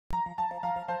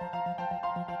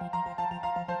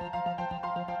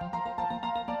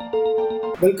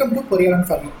Welcome to Korean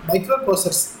for You.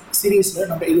 Microprocessor series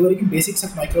நம்ம இதுவரைக்கும் basics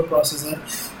of microprocessor,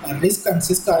 risk and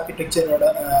CISC ஆர்கிடெக்சரோட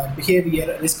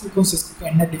behaviour, ரிஸ்க்குக்கும் சிஸ்க்குக்கும்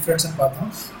என்ன டிஃப்ரென்ஸ்னு பார்த்தோம்.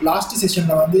 Last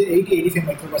செஷனில் வந்து 8085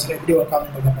 மைக்ரோப்ராசஸர் எப்படி ஒர்க்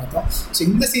ஆகுங்கிறத பார்த்தோம். ஸோ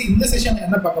இந்த செஷன்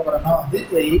என்ன பார்க்க போகிறோம்னா வந்து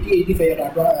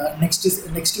 8085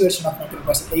 next version of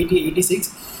microprocessor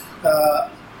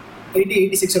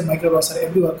 8086 microprocessor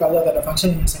எப்படி ஒர்க் ஆகுது, அதோட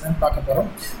ஃபங்க்ஷன் என்னன்னு பார்க்க போகிறோம்.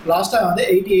 லாஸ்ட்டாக வந்து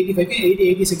 8085க்கு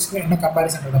 8086க்கும் என்ன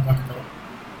கம்பேரிசனோட பார்க்க போகிறோம்.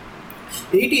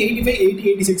 8085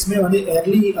 8086 வந்து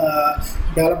early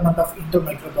development of Intel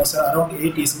microprocessor around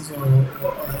 80s. So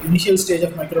initial stage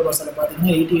of மைக்ரோப்ராசஸரில்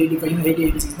பார்த்தீங்கன்னா 8085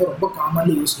 8086 ரொம்ப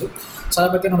காமன்லி யூஸ்டு. ஸோ அதை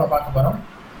பற்றி நம்ம பார்க்க போகிறோம்.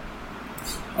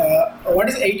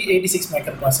 What is 8086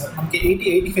 microprocessor? நமக்கு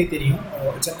 8085 தெரியும்,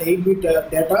 it's 8-bit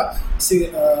data.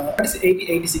 What is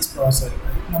 8086 processor?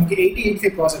 நமக்கு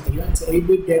 8085 ப்ராசஸர் தெரியும், it's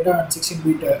 8-bit data and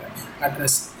 16-bit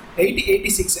address.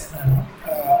 8086 என்னன்னா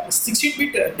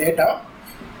 16-bit டேட்டா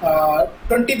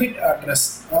 20-bit அட்ரஸ்.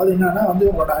 அதாவது என்னன்னா வந்து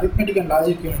உங்களோட அரித்மெட்டிக் அண்ட்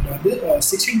லாஜிக் யூனிட் வந்து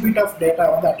 16-bit ஆஃப் டேட்டா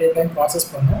வந்து அட் ஏ டைம் ப்ராசஸ்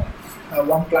பண்ணும்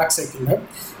 1 clock சைக்கிளில்.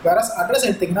 வேற அட்ரஸ்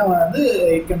எடுத்திங்கன்னா வந்து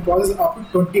it can process up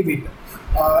to 20-bit.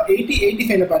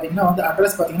 8085 பார்த்தீங்கன்னா வந்து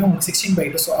அட்ரஸ் பார்த்தீங்கன்னா உங்களுக்கு 16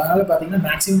 byte. ஸோ அதனால் பார்த்தீங்கன்னா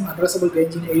மேக்ஸிமம் அட்ரஸபிள்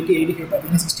ரேஞ்ச் 8085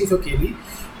 பார்த்தீங்கன்னா 64 KB.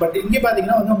 பட் இங்கே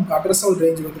பார்த்தீங்கன்னா வந்து உங்களுக்கு அட்ரஸபிள்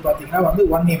ரேஞ்ச் வந்து பார்த்தீங்கன்னா வந்து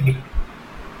 1 MB.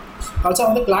 ஆல்சோ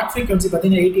வந்து கிளாக் ஃப்ரீக்வன்சி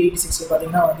பார்த்தீங்கன்னா 8086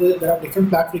 பார்த்தீங்கன்னா வந்து there are different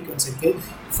clock frequency இருக்குது.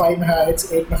 5 MHz,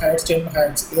 8 MHz, 10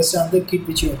 MHz. Based on the kit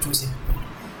which you are choosing.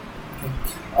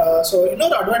 So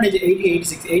இன்னொரு அட்வான்டேஜ்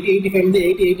 8085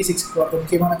 8086 போகிற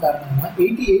முக்கியமான காரணம் என்ன,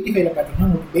 8085 பார்த்தீங்கன்னா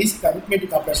உங்களுக்கு பேசிக்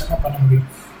அரித்மெட்டிக் ஆப்ரேஷன் தான் பண்ண முடியும்.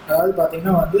 அதாவது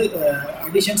பார்த்தீங்கன்னா வந்து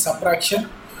அடிஷன், சப்ராக்ஷன்,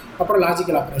 அப்புறம்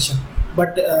லாஜிக்கல் ஆப்ரேஷன்.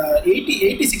 பட்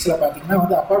 8086 பார்த்தீங்கன்னா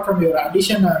வந்து apart from your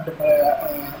addition and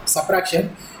subtraction,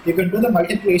 you can do the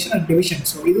multiplication and division.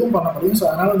 So இதுவும் பண்ண முடியும். ஸோ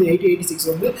அதனால் வந்து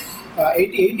 8086 வந்து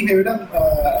 8085 விட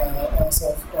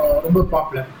ரொம்ப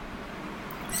பாப்புலர்.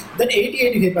 தென்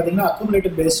 8085 பார்த்தீங்கன்னா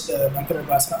அக்குமுலேட்டர் பேஸ்ட்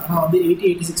மைக்ரோப்ராசஸர். ஆனால் வந்து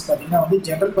 8086 பார்த்தீங்கன்னா வந்து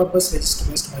general purpose register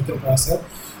paste microprocessor.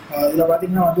 இதில்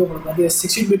பார்த்தீங்கன்னா வந்து உங்களுக்கு வந்து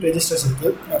 16-bit ரெஜிஸ்டர்ஸ்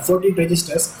இருக்குது, 14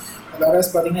 ரெஜிஸ்டர்ஸ். வேறஸ்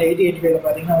பார்த்தீங்கன்னா 8085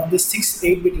 பார்த்தீங்கன்னா வந்து 6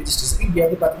 8-bit ரெஜிஸ்டர்ஸ் இருக்குது. இங்கே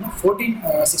வந்து பார்த்தீங்கன்னா 14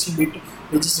 16-bit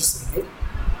ரெஜிஸ்டர்ஸ் இருக்குது.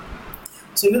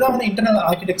 ஸோ இதுதான் வந்து இன்டர்னல்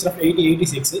ஆர்கிடெக்சர் ஆஃப்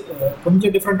 8086.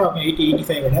 கொஞ்சம் டிஃப்ரெண்ட் ஆகும்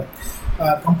 8085 விட.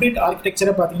 கம்ப்ளீட்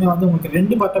ஆர்கிடெக்சரை பார்த்தீங்கன்னா வந்து உங்களுக்கு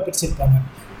 2 பார்ட்டாக பிரிச்சிருப்பாங்க,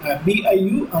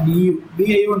 BIU அண்ட் EU.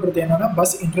 BIUன்றது என்னன்னா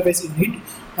பஸ் இன்டர்ஃபேஸ் யூனிட்,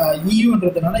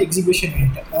 EUன்றது என்னன்னா எக்ஸிக்யூஷன்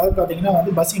யூனிட். அதாவது பார்த்தீங்கன்னா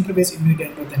வந்து பஸ் இன்டர்ஃபேஸ்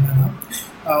யூனிட்ன்றது என்னன்னா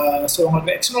ஸோ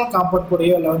உங்களுக்கு எக்ஸ்டர்னல் காம்பவுண்ட்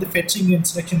கூடயோ இல்லை வந்து fetching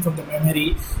instruction from the memory,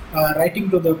 writing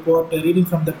to the board, reading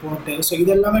from the board. So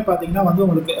இதெல்லாமே பார்த்தீங்கன்னா வந்து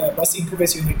உங்களுக்கு பஸ்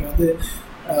இன்டர்ஃபேஸ் யூனிட் வந்து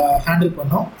ஹேண்டில்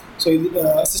பண்ணோம். ஸோ இது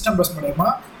சிஸ்டம் பஸ் மூலயமா.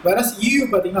 வேற EU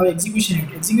பார்த்தீங்கன்னா அது எக்ஸிக்யூஷன்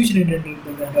யூனிட்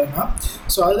என்னன்னா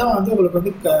ஸோ அதுதான் வந்து உங்களுக்கு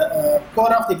வந்து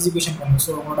கோர் ஆஃப் எக்ஸிக்யூஷன் பண்ணும்.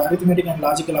 ஸோ உங்களோட அரித்மெட்டிக் அண்ட்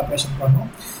லாஜிக்கல் ஆப்ரேஷன் பண்ணும்.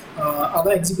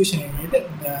 அதான் எக்ஸிக்யூஷன் யூனிட்.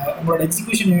 உங்களோட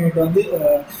எக்ஸிக்யூஷன் யூனிட் வந்து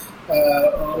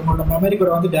உங்களோட மெமரி கூட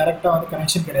வந்து டைரெக்டாக வந்து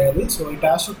கனெக்ஷன் கிடையாது. So it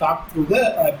has to talk through the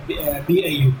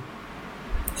BIU.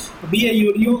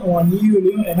 BIUலையும்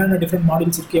EUலையும் என்னென்ன டிஃப்ரெண்ட்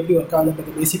மாடல்ஸ் இருக்குது, எப்படி ஒர்க்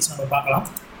ஆகுதுன்றது பேசிக்ஸ் நம்ம பார்க்கலாம்.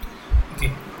 ஓகே,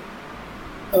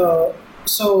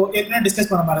 ஸோ ஏற்கனவே டிஸ்கஸ்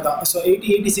பண்ண மாதிரி தான். ஸோ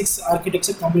 8086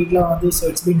 ஆர்கிடெக்சர் கம்ப்ளீட்லாம் வந்து so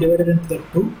it's been divided into the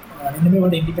 2. ரெண்டுமே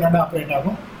வந்து இண்டிபெண்டண்டாக ஆப்ரேட்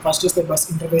ஆகும். First is the bus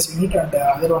interface unit and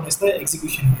other one is the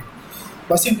execution unit.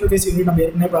 Bus interface unit நம்ம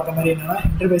ஏற்கனவே பார்த்த மாதிரி என்னன்னா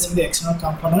interfacing the external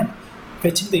component,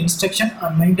 fetching the instruction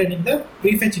and maintaining the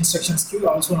prefetch instructions queue,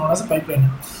 also known as a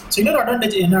pipelining. So இன்னொரு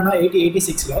advantage என்னன்னா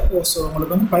 8086ல so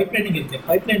உங்களுக்கு வந்து pipelining இருக்குது.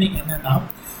 பைப்லைனிங் என்னன்னா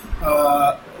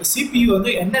CPU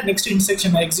வந்து என்ன நெக்ஸ்ட்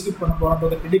இன்ஸ்ட்ரக்ஷன் எக்ஸிக்யூட் பண்ண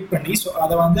போகிறோன்றதை ப்ரிடிக்ட் பண்ணி ஸோ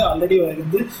அதை வந்து ஆல்ரெடி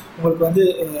வந்து உங்களுக்கு வந்து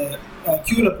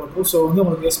க்யூவில் போட்டுரும். ஸோ வந்து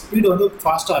உங்களுக்கு ஸ்பீடு வந்து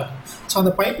ஃபாஸ்ட்டாக இருக்கும். ஸோ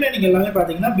அந்த பைப்லைனிங் எல்லாமே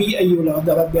பார்த்தீங்கன்னா BIUவில்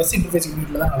வந்து அதாவது பஸ் இன்டர்ஃபேஸ்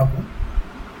யூனிட்டில் தான் நடக்கும்.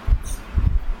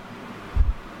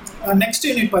 நெக்ஸ்ட்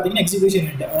யூனிட் பார்த்தீங்கன்னா எக்ஸிக்யூஷன்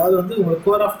யூனிட். அதாவது வந்து உங்களுக்கு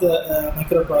core of the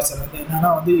micro processor வந்து என்னன்னா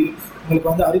வந்து உங்களுக்கு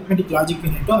வந்து அரித்மெட்டிக் லாஜிக்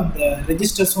யூனிட்டும் அந்த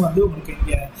ரெஜிஸ்டர்ஸும் வந்து உங்களுக்கு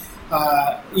இங்கே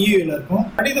EUவில் இருக்கும்.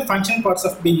 At the function parts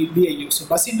of BIU. So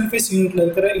bus interface யூனிட்டில்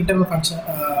இருக்கிற இன்டர்னல் ஃபங்க்ஷன்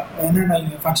என்னென்ன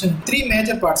ஃபங்க்ஷன் 3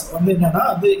 மேஜர் பார்ட்ஸ் வந்து என்னென்னா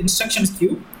வந்து instructions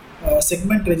Q,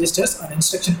 segment registers and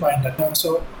instruction pointer.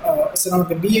 So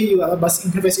நமக்கு BIU அதாவது பஸ்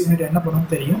இன்டர்ஃபேஸ் யூனிட் என்ன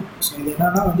பண்ணணும்னு தெரியும். ஸோ இது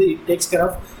என்னன்னா வந்து it takes care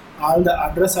of all the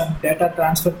address and data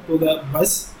transfer to the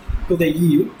bus to the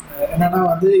EU. என்னன்னா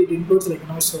வந்து it includes like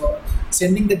so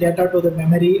sending the data to the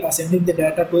memory, sending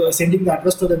the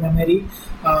address to the memory,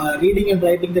 reading and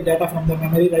writing the data from the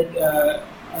memory,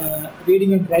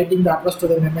 reading and writing the address to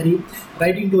the memory,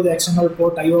 writing to the external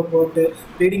port, IO port,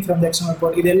 reading from the external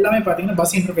port. இது எல்லாமே பார்த்தீங்கன்னா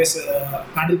bus interface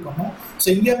handle பண்ணும். So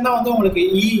இங்கேருந்தா வந்து உங்களுக்கு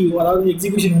EU அதாவது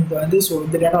execution unit வந்து so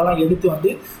இந்த டேட்டாலாம் எடுத்து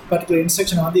வந்து பர்டிகுலர்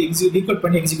இன்ஸ்ட்ரக்ஷனை வந்து டீகோட்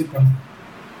பண்ணி எக்ஸிக்யூட் பண்ணும்.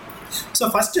 So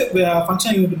first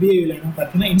function unit BIU ல என்ன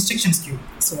பார்த்தீங்கன்னா instructions queue.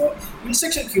 So so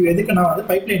instruction Q எதுக்குன்னா வந்து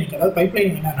பைப்லைனிங், அதாவது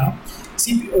பைப்லைனிங் என்னன்னா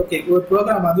சிபி ஓகே ஒரு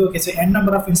ப்ரோக்ராம் வந்து okay so n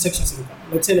number of instructions இருக்கும்.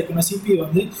 லெட்ஸ் லைக் சிபியூ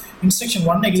வந்து இன்ஸ்ட்ரக்ஷன்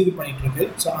 1 எக்ஸிக்யூட் பண்ணிட்டு இருக்கு.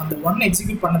 ஸோ அந்த 1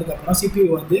 எக்ஸிக்யூட் பண்ணதுக்கப்புறம் சிபியூ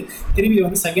வந்து திரும்பி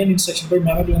வந்து செகண்ட் இன்ஸ்ட்ரக்ஷன் போய்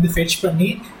மெமரி வந்து ஃபெட்ச் பண்ணி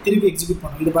திரும்பி எக்ஸிக்யூட்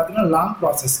பண்ணும். இது பார்த்தீங்கன்னா லாங்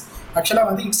ப்ராசஸ். ஆக்சுவலாக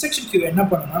வந்து இன்ஸ்ட்ரக்ஷன் கியூ என்ன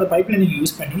பண்ணணும்னா அந்த பைப்லைனிங்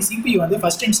யூஸ் பண்ணி சிபியூ வந்து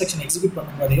ஃபர்ஸ்ட் இன்ஸ்ட்ரக்ஷன் எக்ஸிக்யூட்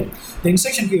பண்ணும்போது இந்த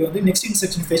இன்ஸ்ட்ரக்ஷன் கியூ வந்து நெக்ஸ்ட்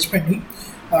இன்ஸ்ட்ரக்ஷன் ஃபெட்ச் பண்ணி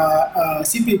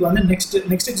சிபியூக்கு வந்து நெக்ஸ்ட்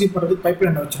எக்ஸிக்யூட் பண்ணுறதுக்கு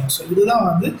பைப்லைன் வச்சிடும். ஸோ இதுதான்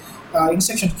வந்து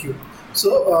instruction Q. So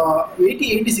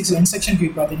 8086 instruction Q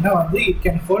பார்த்தீங்கன்னா வந்து it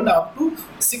can hold up to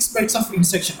 6 bytes of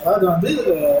instruction. அதாவது வந்து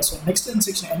ஸோ நெக்ஸ்ட்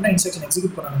இன்ஸ்ட்ரக்ஷன் என்ன இன்ஸ்ட்ரக்ஷன்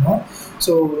எக்ஸிக்யூட் பண்ணணுமோ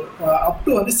ஸோ அப்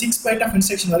டு வந்து 6 byte ஆஃப்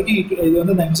இன்ஸ்ட்ரக்ஷன் வரைக்கும் இது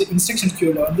வந்து அந்த இன்ஸ்ட்ரக்ஷன்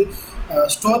கியூவில் வந்து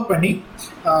ஸ்டோர் பண்ணி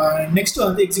நெக்ஸ்ட்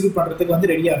வந்து எக்ஸிக்யூட் பண்ணுறதுக்கு வந்து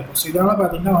ரெடியாக இருக்கும். ஸோ இதனால்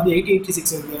பார்த்தீங்கன்னா வந்து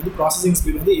 8086 வந்து ப்ராசஸிங்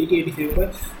ஸ்பீட் வந்து 8085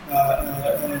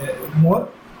 மோர்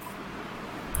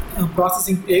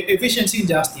ப்ராசஸிங் எஃபிஷியன்சி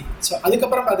ஜாஸ்தி. ஸோ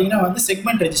அதுக்கப்புறம் பார்த்தீங்கன்னா வந்து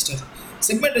செக்மெண்ட் ரெஜிஸ்டர்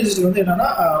வந்து என்னன்னா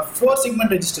 4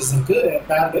 செக்மெண்ட் ரெஜிஸ்டர்ஸ் இருக்கு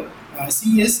bird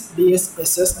CS, DS,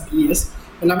 SS and ES.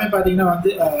 எல்லாமே பார்த்தீங்கன்னா வந்து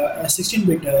 16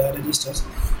 பிட் ரெஜிஸ்டர்ஸ்.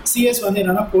 சிஎஸ் வந்து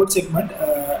என்னன்னா போர்ட் செக்மெண்ட்.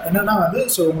 என்னன்னா வந்து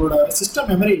ஸோ உங்களோட சிஸ்டம்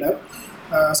மெமரியில்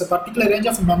so particular range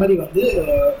of memory வந்து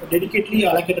டெடிகேட்லி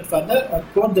allocated for the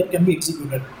code that can be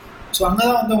executed. So அங்கே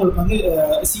தான் வந்து உங்களுக்கு வந்து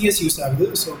சிஎஸ் யூஸ் ஆகுது.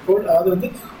 ஸோ கோட் அதாவது வந்து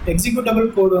எக்ஸிக்யூட்டபிள்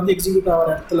கோட் வந்து எக்ஸிக்யூட் ஆகிற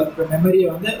இடத்துல இருக்கிற மெமரியை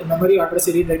வந்து மெமரி அட்ரஸ்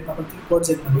ரீட் ரைட் பண்ணுறதுக்கு கோட்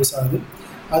செக்மெண்ட் யூஸ் ஆகுது.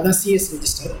 அதுதான் சிஎஸ்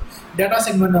ரெஜிஸ்டர். டேட்டா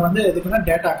செக்மெண்ட் வந்து எதுக்குன்னா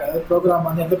டேட்டாக்கு, அதாவது ப்ரோக்ராம்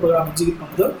வந்து எந்த ப்ரோக்ராம் எக்ஸிக்யூட்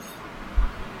பண்ணுதோ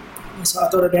ஸோ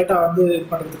அதோட டேட்டா வந்து இது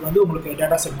பண்ணுறதுக்கு வந்து உங்களுக்கு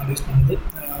டேட்டா செக்மெண்ட் யூஸ் பண்ணுது.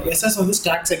 எஸ்எஸ் வந்து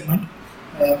ஸ்டாக் செக்மெண்ட்,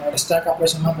 ஸ்டாக்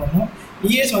ஆப்ரேஷன்லாம் பண்ணும்.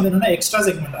 இஎஸ் வந்து என்னென்னா எக்ஸ்ட்ரா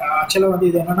செக்மெண்ட். ஆக்சுவலாக வந்து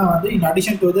இது என்னென்னா வந்து in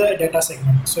addition to the data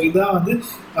segment. So இதுதான் வந்து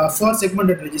 4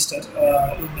 செக்மெண்டட் ரெஜிஸ்டர்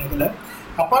இந்த இதில்.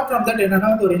 அப்பார்ட் ஃப்ரம் தட் என்னன்னா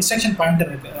ஒரு இன்ஸ்ட்ரக்ஷன் பாயிண்டர்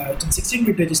இருக்கு. 16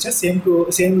 பிட் ரெஜிஸ்டர்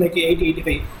சேம் லைக்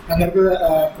 8085 அங்கே இருக்கிற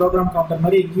ப்ரோக்ராம் கவுண்டர்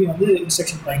மாதிரி இங்கேயும் வந்து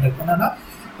இன்ஸ்ட்ரக்ஷன் பாயிண்டர் என்னன்னா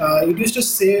it use to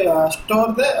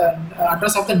store the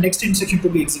address of the next instruction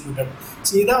to be executed.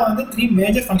 So இதான் வந்து 3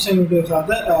 major function units of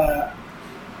the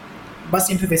bus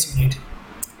interface unit.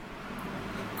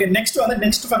 Okay, next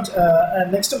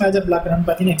next major black என்னன்னு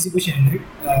பார்த்தீங்கன்னா execution unit.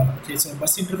 Okay, so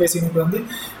bus interface unit வந்து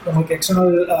உங்களுக்கு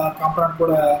external component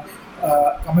கூட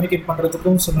communicate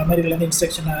பண்ணுறதுக்கும் so மெமரியிலேருந்து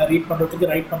இன்ஸ்ட்ரக்ஷனை read பண்ணுறதுக்கு,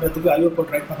 right பண்ணுறதுக்கு, ஐஓ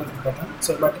போர்ட் ரைட் பண்ணுறதுக்கு பார்த்தேன்.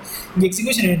 ஸோ பட் இங்கே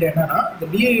எக்ஸிக்யூஷன் யூனிட் என்னன்னா இந்த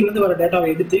பிஐயூலேருந்து வர டேட்டாவை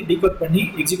எடுத்து டீகோட் பண்ணி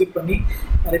எக்ஸிக்யூட் பண்ணி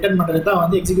ரிட்டர்ன் பண்ணுறது தான்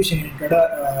வந்து எக்ஸிக்யூஷன் யூனிட்டோட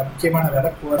முக்கியமான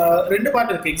வேலை. 2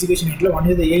 பார்ட் இருக்குது எக்ஸிக்யூஷன் யூனிட்டில். ஒன்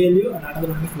இது ஏஎல்யூ அண்ட்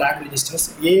அனதர் வந்து ஃபிளாக் ரெஜிஸ்டர்ஸ்.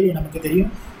 ஏஎல்யூ நமக்கு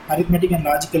தெரியும் arithmetic and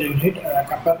logical unit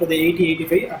compared to the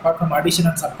 8085 apart from addition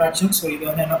and subtraction. So இது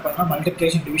வந்து என்ன பண்ணால்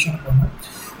மல்டிப்ளிகேஷன் டிவிஷன் பண்ணும்.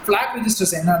 ஃப்ளாக்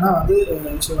ரெஜிஸ்டர்ஸ் என்னன்னா வந்து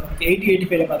ஸோ நமக்கு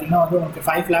 8085 பார்த்தீங்கன்னா வந்து உங்களுக்கு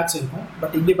 5 ஃப்ளாக்ஸ் இருக்கும்.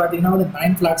 பட் இங்கே பார்த்தீங்கன்னா வந்து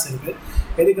 9 ஃப்ளாக்ஸ் இருக்குது.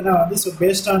 எதுக்குன்னா வந்து so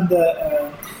based on the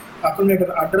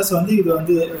accumulator address வந்து இது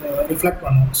வந்து ரிஃப்ளெக்ட்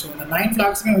பண்ணும். ஸோ இந்த 9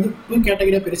 ஃப்ளாக்ஸுமே வந்து 2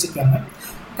 கேட்டகரியாக பிரிச்சிருக்காங்க,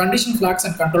 condition flax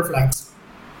and control flax.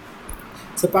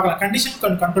 So பார்க்கலாம் கண்டிஷன்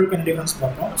கண்ட்ரோல் டிஃபரன்ஸ்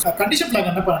பார்ப்போம். கண்டிஷன் ஃப்ளாக்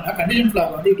என்ன பண்ணால் கண்டிஷன்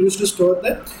ஃப்ளாக் வந்து it use to store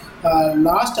the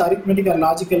last arithmetic R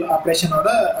logical ஆப்ரேஷனோட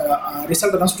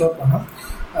ரிசல்ட்டை தான் ஸ்டோர் பண்ணும்.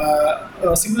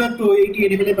 சிமிலர் டு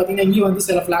 8085 பார்த்தீங்கன்னா இங்கேயும் வந்து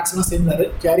சில ஃப்ளாக்ஸ்லாம் சேர்ந்தாரு.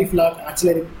 Carry flag,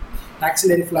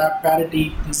 auxiliary flag, parity,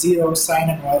 zero,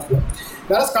 sign and overflow.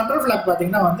 வேற கண்ட்ரோல் ஃப்ளாக்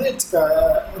பார்த்தீங்கன்னா வந்து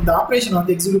இந்த ஆப்ரேஷன்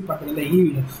வந்து எக்ஸிக்யூட் பண்ணுறது இல்லை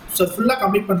ஈவியில். ஸோ ஃபுல்லாக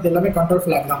கம்ப்ளீட் பண்ணுறது எல்லாமே கண்ட்ரோல்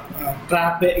ஃப்ளாக் தான்.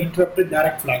 ட்ராப்பு, இன்டரப்ட்,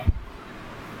 டைரக்ட் ஃப்ளாக்,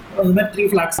 இந்த மாதிரி 3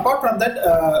 ஃப்ளாக்ஸ். அப்பார்ட் ஃப்ரம் தட்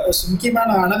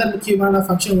முக்கியமான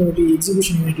ஃபங்க்ஷன் யூனிட்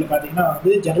எக்ஸிக்யூஷன் யூனிட்ல பார்த்தீங்கன்னா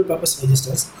வந்து ஜெனரல் பர்பஸ்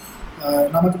ரெஜிஸ்டர்ஸ்.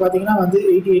 நமக்கு பார்த்தீங்கன்னா வந்து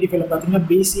 8085 பார்த்தீங்கன்னா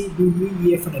பிசி, பிஇ,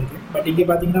 இஎஃப்னு இருக்குது. பட் இங்கே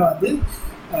பார்த்தீங்கன்னா வந்து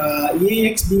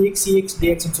ஏஎக்ஸ், பிஎக்ஸ், சிஎக்ஸ்,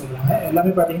 டிஎக்ஸ்ன்னு சொல்கிறாங்க.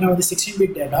 எல்லாமே பார்த்தீங்கன்னா வந்து 16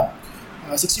 பிட் டேட்டா,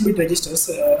 16 பிட் ரெஜிஸ்டர்ஸ்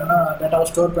என்னென்னா டேட்டாவை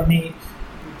ஸ்டோர் பண்ணி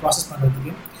ப்ராசஸ்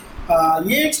பண்ணுறதுக்கு.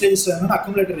 ஏஎக்ஸ் ரெஜிஸ்டர் என்னன்னா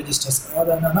அக்குமுலேட்டர் ரெஜிஸ்டர்ஸ்.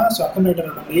 அதாவது என்னென்னா ஸோ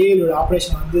அக்குமுலேட்டர் நம்ம ஏஎல்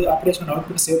ஆப்ரேஷன்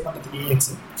அவுட்புட் சேவ் பண்ணுறதுக்கு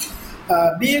ஏஎக்ஸ்.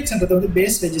 பிஎக்ஸ்ன்றது வந்து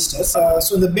பேஸ் ரெஜிஸ்டர்ஸ்.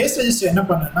 ஸோ இந்த பேஸ் ரெஜிஸ்டர் என்ன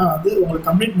பண்ணுன்னா வந்து உங்களுக்கு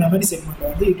கம்ப்ளீட் மெமரி செக்மெண்ட்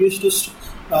வந்து it use to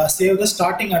save the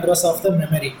starting address of the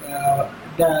memory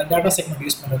data segment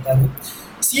use பண்ணுறது.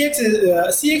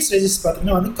 சிஎக்ஸ் ரெஜிஸ்டர்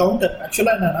பார்த்தீங்கன்னா வந்து கவுண்டர்.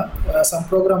 ஆக்சுவலாக என்னன்னா சம்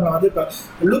ப்ரோக்ராமில் வந்து இப்போ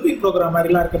லூப்பிங் ப்ரோக்ராம்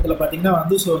மாதிரிலாம் இருக்கிறதுல பார்த்தீங்கன்னா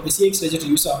வந்து ஸோ இந்த சிஎக்ஸ்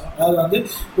ரெஜிஸ்டர் யூஸ் ஆகும். அதாவது வந்து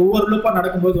ஒவ்வொரு லூப்பாக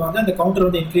நடக்கும்போது வந்து அந்த கவுண்டர்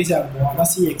வந்து இன்க்ரீஸ் ஆகும்.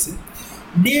 அதான் சிஎக்ஸ்.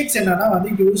 டிஎக்ஸ் என்னன்னா வந்து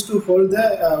இட் யூஸ் டு ஹோல்ட் த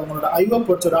உங்களோட ஐஓ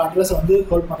போர்ட்ஸோட அட்ரஸ் வந்து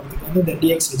ஹோல்ட் பண்ணுறதுக்கு வந்து இந்த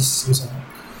டிஎக்ஸ் ரெஜிஸ்டர் யூஸ் ஆகும்.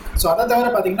 ஸோ அதை தவிர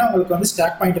பார்த்தீங்கன்னா உங்களுக்கு வந்து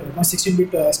ஸ்டாக் பாயிண்டர் இருக்கும், 16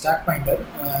 பிட் ஸ்டாக் பாயிண்டர்.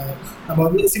 நம்ம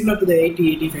வந்து சிமிலர் டு த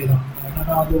 8085 தான்.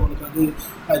 என்னன்னா வந்து உங்களுக்கு வந்து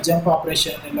ஜம்ப்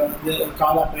ஆப்ரேஷன் இல்லை வந்து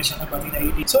கால் ஆப்ரேஷன் பார்த்தீங்கன்னா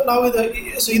 80. ஸோ நான்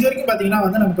இது வரைக்கும் பார்த்தீங்கன்னா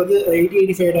வந்து நமக்கு வந்து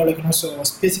 8085 டெவலப்மெண்ட் ஸோ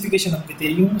ஸ்பெசிஃபிகேஷன் நமக்கு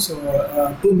தெரியும். ஸோ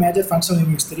 2 மேஜர் ஃபங்க்ஷன்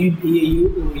யூனிட்ஸ் தெரியும், பிஏயு,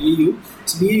 இயு.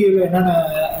 ஸோ பிஏயூவில் என்னென்ன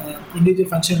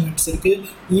இண்டிவிஜுவல் ஃபங்க்ஷன் யூனிட்ஸ் இருக்குது,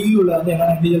 இயூவில் வந்து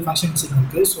என்னென்ன இண்டிவிஜுவல் ஃபங்க்ஷன் யூனிட்ஸ்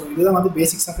இருக்குது. ஸோ இதுதான் வந்து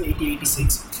பேசிக்ஸ் ஆஃப்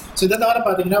 8086. ஸோ இதை தவிர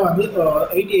பார்த்தீங்கன்னா வந்து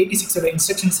 8086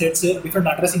 instruction sets different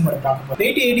addressing mode பார்க்க போகிறோம்.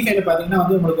 8085 பார்த்தீங்கன்னா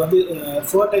வந்து உங்களுக்கு வந்து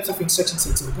 4 டைப்ஸ் ஆஃப் இன்ஸ்ட்ரக்ஷன்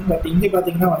செட்ஸ் இருக்கும். பட் இங்கே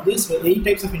பார்த்தீங்கன்னா வந்து 8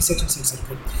 டைப்ஸ் ஆஃப் இன்ஸ்ட்ரக்ஷன் செட்ஸ்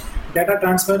இருக்கு. Data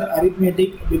transfer,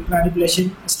 arithmetic, bit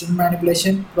manipulation, string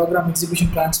manipulation, program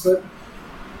execution transfer,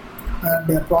 and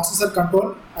processor control,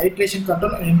 iteration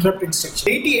control and interrupt instruction.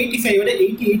 8085 விட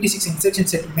 8086 instruction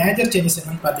set மேஜர் சேஞ்சஸ்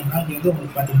என்னன்னு பார்த்தீங்கன்னா இங்கே வந்து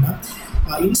உங்களுக்கு பார்த்தீங்கன்னா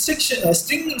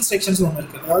ஸ்ட்ரிங் இன்ஸ்ட்ரக்ஷன்ஸ் ஒன்று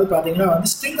இருக்குது. அதாவது பார்த்தீங்கன்னா வந்து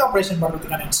ஸ்ட்ரிங் ஆப்ரேஷன்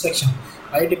பண்ணுறதுக்கான இன்ஸ்ட்ரக்ஷன்,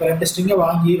 ரைட்? இப்போ 2 ஸ்ட்ரிங்கை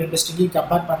வாங்கி 2 ஸ்ட்ரிங்கையும்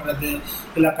கம்பேர் பண்ணுறது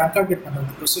இல்லை கன்கால்குலேட்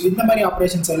பண்ணுறதுக்கு, ஸோ இந்த மாதிரி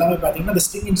ஆப்ரேஷன்ஸ் எல்லாமே பார்த்தீங்கன்னா இந்த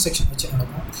ஸ்ட்ரிங் இன்ஸ்ட்ரக்ஷன் வச்சு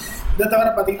நடக்கும். இதை தவிர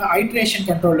பார்த்தீங்கன்னா ஐட்ரேஷன்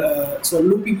கண்ட்ரோல், ஸோ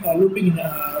லூப்பிங்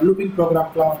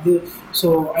ப்ரோக்ராம்க்குலாம் வந்து ஸோ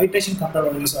ஐட்ரேஷன்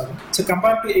கண்ட்ரோல் யூஸ் ஆகும். ஸோ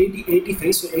கம்பேர் டு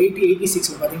 8085, ஸோ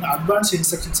 8086 பார்த்தீங்கன்னா அட்வான்ஸ்ட்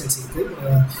இன்ஸ்ட்ரக்ஷன் செட்ஸ் இருக்குது.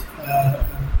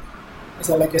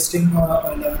 ஸோ லைக் ஸ்ட்ரிங்கோ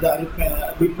இல்லை வந்து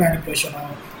பிட் மேனிபுலேஷனோ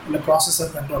இல்லை ப்ராசஸர்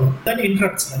கண்ட்ரோலோ. தென்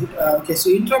இன்ட்ரப்ட்ஸ், ரைட்? ஓகே, ஸோ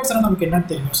இன்ட்ரப்ட்ஸ்னால் நமக்கு என்னன்னு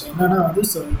தெரியும். ஸோ என்னன்னா வந்து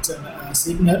so it's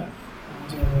signal.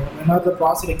 So whenever the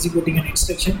processor executing an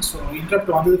instruction, so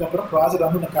interrupt வந்ததுக்கப்புறம் ப்ராசஸர்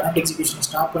வந்து இந்த கரண்ட் எக்ஸிக்யூஷனை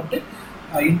ஸ்டாப் பண்ணிட்டு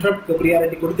இன்ட்ரப்ட்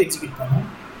ப்ரியாரிட்டி கொடுத்து எக்ஸிக்யூட் பண்ணும்.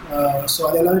 ஸோ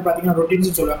அது எல்லாமே பார்த்தீங்கன்னா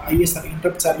ரொட்டீன்ஸ்னு சொல்லுவாங்க, ஐஎஸ்ஆர்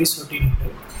இன்ட்ரப்ட் சர்வீஸ் ரொட்டீன்.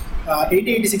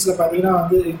 8086 பார்த்தீங்கன்னா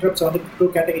வந்து இன்ட்ரப்ட்ஸ் வந்து 2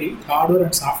 கேட்டகரி, ஹார்ட்வேர்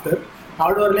அண்ட் சாஃப்ட்வேர்.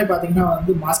 ஹார்ட்வேர்லேயே பார்த்தீங்கன்னா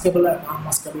வந்து மாஸ்கபிள் அண்ட் நான்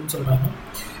மாஸ்கபிள்னு சொல்கிறாங்க.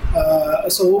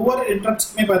 ஸோ ஒவ்வொரு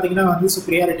இன்ட்ரப்ட்ஸ்க்குமே பார்த்தீங்கன்னா வந்து ஸோ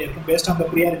ப்ரியாரிட்டி இருக்கும். பேஸ்ட் ஆன் த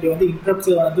ப்ரியாரிட்டி வந்து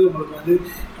இன்ட்ரப்ட்ஸ் வந்து உங்களுக்கு வந்து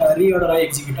ரீஆர்டராக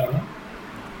எக்ஸிக்யூட் ஆகும்.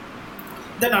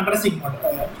 தென் அட்ரஸிங் மோட்.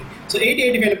 ஸோ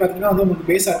 8085 பார்த்தீங்கன்னா வந்து உங்களுக்கு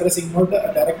base addressing mode,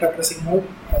 direct addressing mode,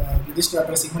 register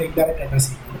addressing mode, indirect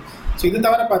addressing mode. So இது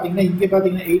தவிர பார்த்தீங்கன்னா இங்கே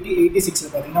பார்த்தீங்கன்னா 8086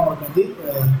 பார்த்தீங்கன்னா உங்களுக்கு வந்து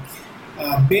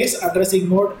base addressing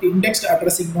mode, indexed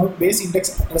addressing mode, base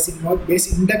index addressing mode, base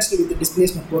indexed with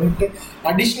displacement போட்டு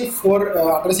அடிஷ்னல் 4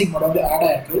 அட்ரஸிங் மோட் வந்து ஆட்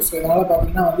ஆகிருக்கு. ஸோ இதனால்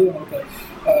பார்த்தீங்கன்னா வந்து உங்களுக்கு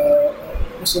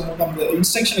ஸோ அந்த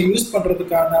இன்ஸ்ட்ரக்ஷனை யூஸ்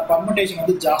பண்ணுறதுக்கான பர்முடேஷன்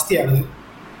வந்து ஜாஸ்தி ஆகுது.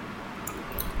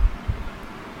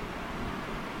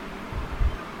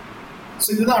 ஸோ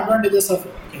இதுதான் advantages of.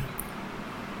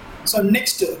 So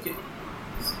next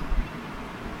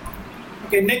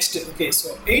next so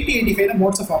 8085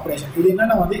 modes of operation. இது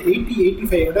என்னன்னா வந்து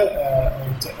 8085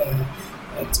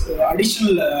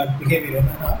 அடிஷ்னல் பிஹேவியர்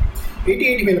என்னன்னா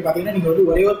 8085 பார்த்தீங்கன்னா நீங்கள் வந்து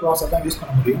ஒரே ஒரு ப்ராசர் தான் யூஸ்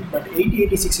பண்ண முடியும். பட்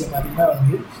 8086 பார்த்தீங்கன்னா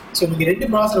வந்து ஸோ நீங்கள்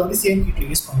 2 ப்ராசர் வந்து சேம் கிட்டில்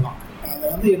யூஸ் பண்ணலாம். அதை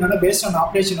வந்து என்னென்னா பேஸ்ட் ஆன்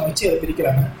ஆப்ரேஷனை வச்சு அதை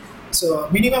பிரிக்கிறாங்க. So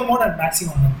minimum mode and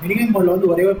maximum mode. Minimum மோடில்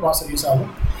வந்து ஒரே ஒரு ப்ராசர் யூஸ்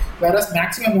ஆகும். வேற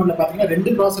மேக்ஸிமம் மோடில் பார்த்தீங்கன்னா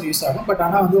 2 ப்ராசர் யூஸ் ஆகும். பட்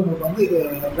ஆனால் வந்து உங்களுக்கு வந்து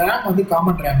ரேம் வந்து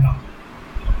காமன் ரேம் தான்.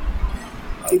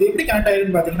 இது எப்படி கனெக்ட்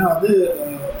ஆகிருக்குன்னு பார்த்தீங்கன்னா வந்து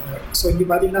ஸோ இங்கே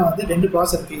பார்த்தீங்கன்னா வந்து 2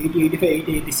 ப்ராசர் இருக்குது, 8085,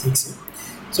 8086.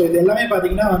 ஸோ இது எல்லாமே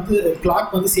பார்த்தீங்கன்னா வந்து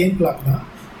கிளாக் வந்து சேம் கிளாக் தான்.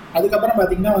 அதுக்கப்புறம்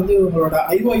பார்த்தீங்கன்னா வந்து உங்களோட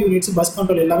ஐஓ யூனிட்ஸ், பஸ்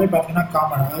கண்ட்ரோல் எல்லாமே பார்த்தீங்கன்னா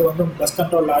காமன். அதாவது வந்து bus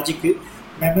control logic,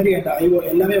 memory and IO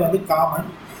எல்லாமே வந்து காமன்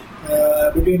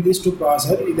பிட்வீன் தீஸ் 2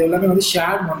 ப்ராசர். இது எல்லாமே வந்து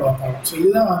ஷேர்ட் மோடில் ஒர்க் ஆகும். ஸோ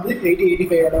இதுதான் வந்து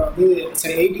 8085 வந்து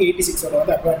 8086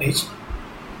 வந்து advantage.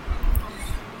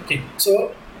 Okay,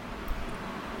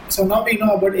 so now we know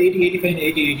about 8085 and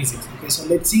 8086. Okay, so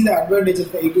let's see the advantages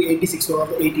of 8086 over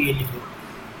the 8085.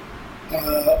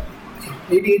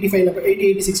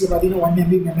 8086 பார்த்தீங்கன்னா 1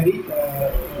 MB memory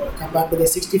compared to the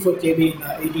 64 KB in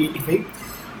 8085.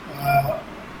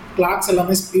 Clocks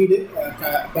எல்லாமே speed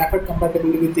backward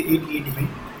compatibility with the 8085.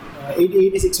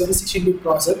 8086 வந்து 16-bit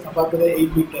processor compared to the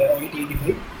 8-bit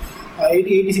 8085.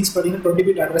 8086 பார்த்தீங்கன்னா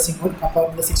 20-bit addressing mode compared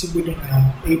to the 16-bit in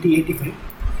 8085.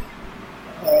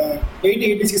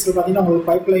 8086 பார்த்தீங்கன்னா உங்களுக்கு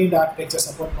pipeline architecture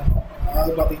support பண்ணும்.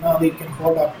 அது பார்த்தீங்கன்னா அது can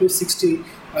hold up to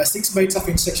 6 bytes of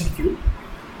instruction Q.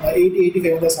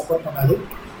 8085 வந்து சப்போர்ட் பண்ணாது.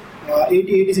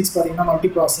 8086 பார்த்தீங்கன்னா மல்டி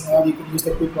ப்ராசஸிங், அதாவது you can use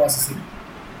the 2 processing.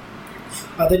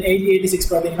 தென் 8086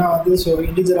 பார்த்தீங்கன்னா வந்து so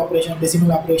integer operation,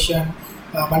 decimal operation,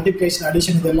 multiplication,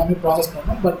 addition இது எல்லாமே ப்ராசஸ்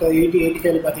பண்ணணும். பட்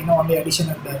 8085 பார்த்தீங்கன்னா ஒன்லி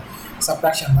அடிஷன் அண்ட்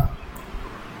சப்ட்ராக்ஷன் தான்.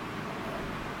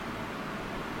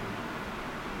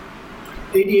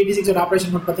 8086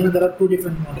 ஆப்ரேஷன் மோட் பார்த்தீங்கன்னா there are 2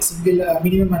 different modes, single,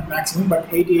 minimum and maximum. But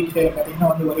 8085 பார்த்தீங்கன்னா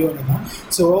வந்து ஒரே ஒன்று தான்.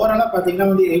 ஸோ ஓவராலாக பார்த்தீங்கன்னா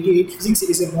வந்து 8086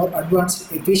 is a more advanced,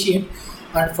 efficient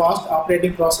and fast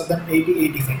operating processor than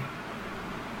 8085.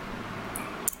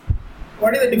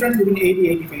 What is the difference between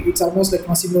 8085? It's almost like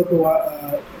similar to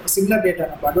similar data.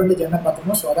 நம்ம advantage என்ன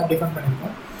பார்த்தோமோ ஸோ அதான் டிஃபரெண்ட்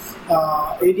பண்ணியிருக்கோம்.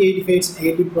 8085 it's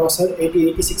 8-bit processor,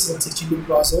 8086 is 16-bit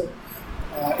processor.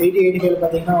 8085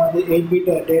 பார்த்தீங்கன்னா வந்து 8-bit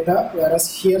data, whereas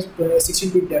here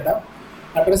 16-bit data.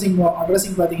 Addressing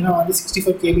பார்த்தீங்கன்னா வந்து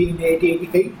 64 KB in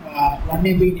 8085, 1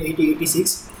 MB in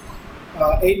 8086.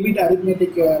 8-bit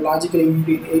arithmetic logical unit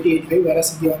in 8085,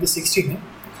 whereas இங்கே வந்து 16.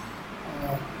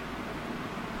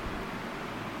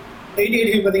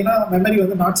 8085 பார்த்தீங்கன்னா மெமரி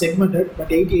வந்து நாட் செக்மெண்டட்,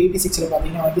 பட் 8086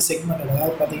 பார்த்தீங்கன்னா வந்து செக்மெண்டட்.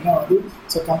 அதாவது பார்த்தீங்கன்னா வந்து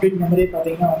ஸோ கம்ப்ளீட் மெமரி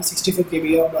பார்த்தீங்கன்னா வந்து 65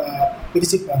 கேபியாக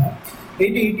பிரிச்சிருப்பாங்க.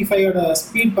 8085ஓட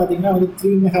ஸ்பீட் பார்த்தீங்கன்னா வந்து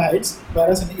 3 மெகாஹெட்ஸ், வேற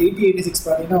 8086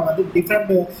 பார்த்தீங்கன்னா வந்து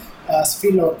டிஃப்ரெண்ட்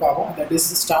ஸ்பீடில் ஒர்க் ஆகும். That is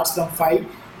starts from 5,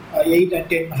 8 and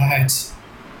 10 megahertz.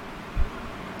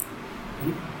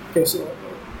 Okay, so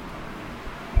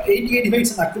 8085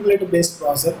 is an accumulator based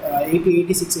processor.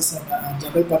 8086 is a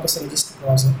general purpose register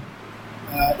processor.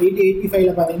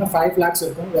 8085 பார்த்தீங்கன்னா 5 flags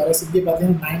இருக்கும், வேற இங்கே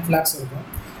பார்த்தீங்கன்னா 9 flags இருக்கும்.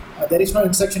 There is no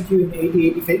instruction queue in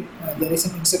 8085. There is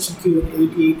an instruction queue in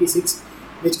 8086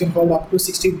 which can hold up to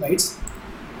 16 bytes.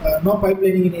 No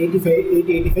pipelining in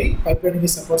 8085. Pipelining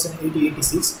is supports in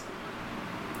 8086.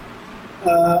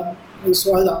 So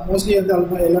அதுதான் mostly வந்து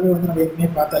எல்லாமே வந்து நம்ம ஏற்கனவே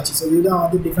பார்த்தாச்சு. ஸோ இதுதான்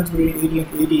வந்து difference between 80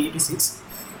 and 8086.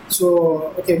 So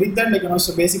okay, with that like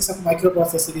so basics of micro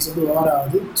processor series வந்து ஓவர்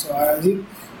ஆகுது.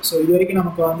 ஸோ இது வரைக்கும்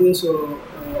நமக்கு வந்து ஸோ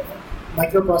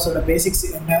மைக்ரோ ப்ராசஸரோட பேசிக்ஸ்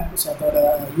என்ன, ஸோ அதோட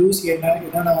யூஸ்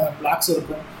என்னென்ன பிளாக்ஸ்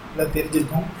இருக்கும் இல்லை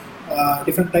தெரிஞ்சிருக்கும்.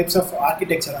 டிஃப்ரெண்ட் டைப்ஸ் ஆஃப்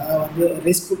ஆர்கிடெக்சர், அதாவது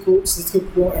வந்து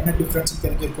சிஸ்குக்கும் என்ன டிஃப்ரென்ஸ்னு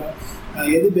தெரிஞ்சிருக்கும்,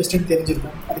 எது பெஸ்ட்டுன்னு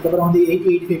தெரிஞ்சிருக்கும். அதுக்கப்புறம் வந்து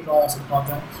 8085 ப்ராசஸர்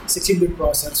பார்த்தோம், 16-bit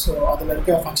ப்ராசஸர். ஸோ அதில்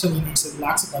இருக்க ஃபங்க்ஷன் யூனிட்ஸ்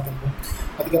பிளாக்ஸ் பார்த்துருக்கோம்.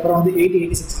 அதுக்கப்புறம் வந்து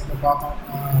 8086 நம்ம பார்த்தோம்,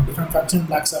 டிஃப்ரெண்ட் ஃபங்க்ஷன்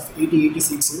பிளாக்ஸ் ஆஃப்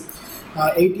 8086.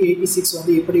 8086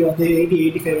 வந்து எப்படி வந்து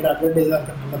 8085 அட்வான்டேஜாக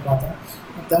இருக்குன்றத பார்த்தோம்.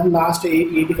 தென் லாஸ்ட்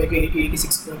 8085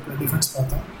 8086 டிஃப்ரென்ஸ்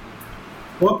பார்த்தோம்.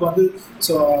 ஹோப் வந்து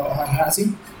ஸோ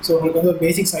ஹேசிங் ஸோ உங்களுக்கு வந்து ஒரு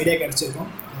பேசிக்ஸ் ஐடியா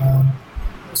கிடச்சிருக்கும்.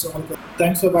 ஸோ உங்களுக்கு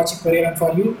தேங்க்ஸ் ஃபார் வாட்சிங் career and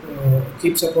for you.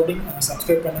 Keep supporting,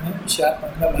 subscribe பண்ணுங்கள், ஷேர்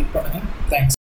பண்ணுங்கள், லைக் பண்ணுங்கள். தேங்க்ஸ்.